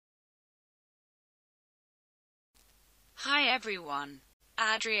Hi everyone.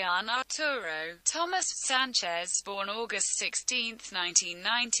 Adrián Arturo, Tomas Sanchez, born August 16,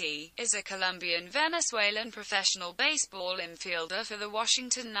 1990, is a Colombian-Venezuelan professional baseball infielder for the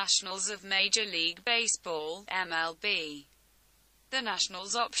Washington Nationals of Major League Baseball, MLB. The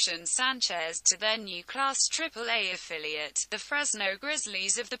Nationals optioned Sanchez to their new Class AAA affiliate, the Fresno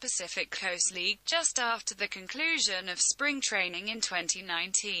Grizzlies of the Pacific Coast League, just after the conclusion of spring training in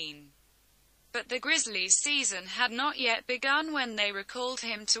 2019. But the Grizzlies' season had not yet begun when they recalled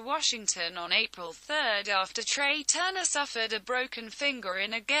him to Washington on April 3 after Trey Turner suffered a broken finger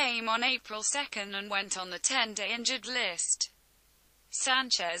in a game on April 2 and went on the 10-day injured list.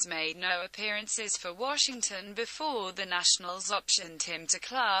 Sanchez made no appearances for Washington before the Nationals optioned him to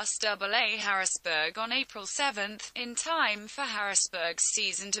Class AA Harrisburg on April 7, in time for Harrisburg's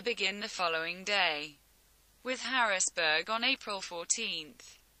season to begin the following day, with Harrisburg on April 14.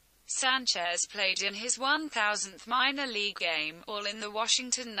 Sanchez played in his 1,000th minor league game, all in the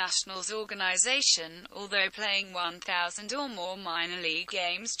Washington Nationals organization, although playing 1,000 or more minor league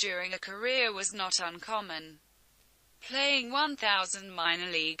games during a career was not uncommon. Playing 1,000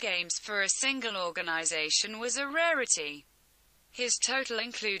 minor league games for a single organization was a rarity. His total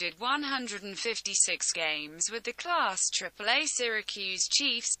included 156 games with the Class AAA Syracuse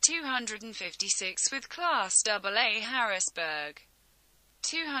Chiefs, 256 with Class AA Harrisburg,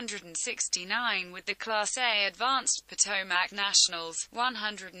 269 with the Class A-Advanced Potomac Nationals,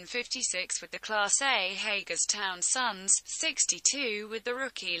 156 with the Class A Hagerstown Suns, 62 with the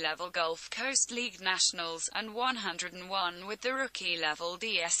rookie-level Gulf Coast League Nationals, and 101 with the rookie-level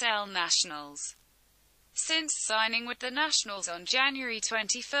DSL Nationals. Since signing with the Nationals on January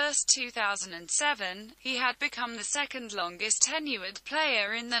 21, 2007, he had become the second-longest-tenured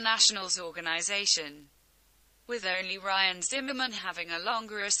player in the Nationals organization, with only Ryan Zimmerman having a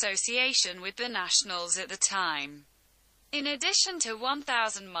longer association with the Nationals at the time. In addition to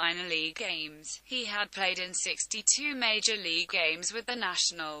 1,000 minor league games, he had played in 62 major league games with the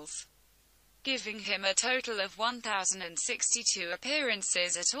Nationals, giving him a total of 1,062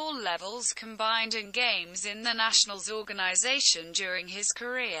 appearances at all levels combined in games in the Nationals organization during his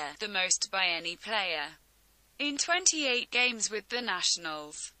career, the most by any player. In 28 games with the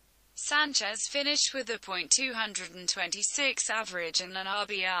Nationals, Sanchez finished with a .226 average and an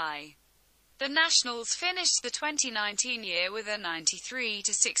RBI. The Nationals finished the 2019 year with a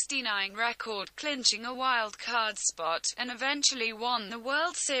 93-69 record, clinching a wild card spot, and eventually won the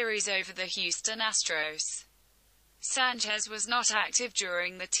World Series over the Houston Astros. Sanchez was not active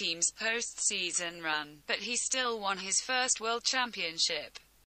during the team's postseason run, but he still won his first World Championship.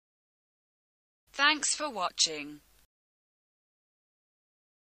 Thanks for watching.